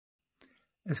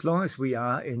As long as we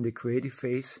are in the creative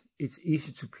phase, it's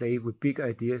easy to play with big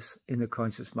ideas in the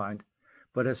conscious mind.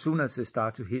 But as soon as they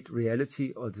start to hit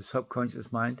reality or the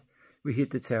subconscious mind, we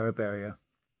hit the terror barrier.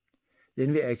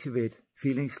 Then we activate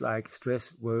feelings like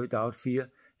stress, worry, doubt, fear,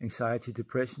 anxiety,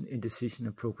 depression, indecision,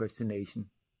 and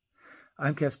procrastination.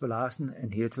 I'm Kasper Larsen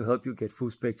and here to help you get full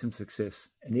spectrum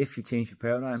success. And if you change your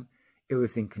paradigm,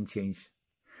 everything can change.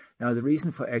 Now, the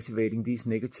reason for activating these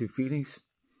negative feelings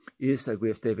is that we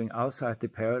are stepping outside the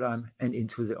paradigm and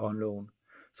into the unknown.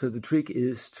 So the trick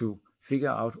is to figure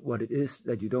out what it is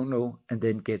that you don't know and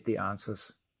then get the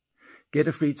answers. Get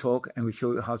a free talk and we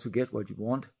show you how to get what you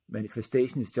want.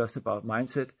 Manifestation is just about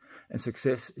mindset, and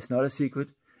success is not a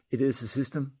secret. It is a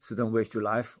system, so don't waste your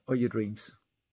life or your dreams.